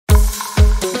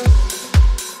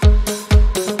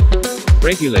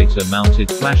Regulator-mounted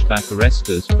flashback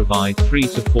arrestors provide 3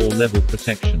 to 4 level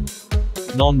protection.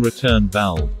 Non-return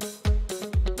valve.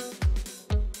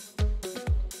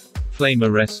 Flame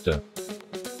arrestor.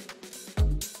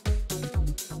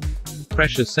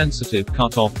 Pressure-sensitive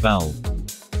cut-off valve.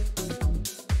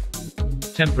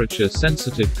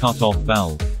 Temperature-sensitive cut-off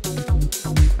valve.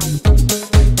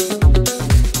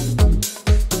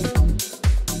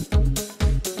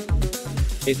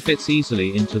 It fits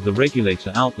easily into the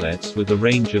regulator outlets with a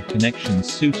range of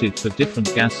connections suited for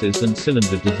different gases and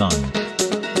cylinder designs.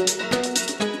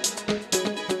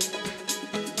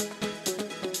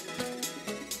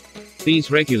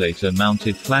 These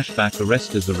regulator-mounted flashback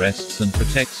arrestors arrests and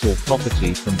protects your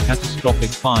property from catastrophic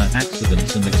fire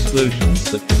accidents and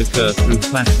explosions that could occur through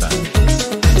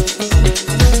flashback.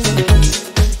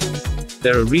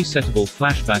 There are resettable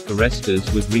flashback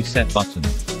arrestors with reset button.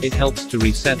 It helps to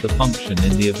reset the function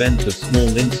in the event of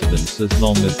small incidents as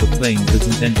long as the flame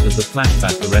doesn't enter the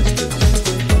flashback arrestors.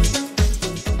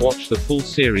 Watch the full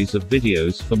series of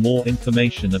videos for more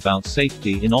information about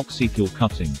safety in oxyfuel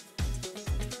cutting.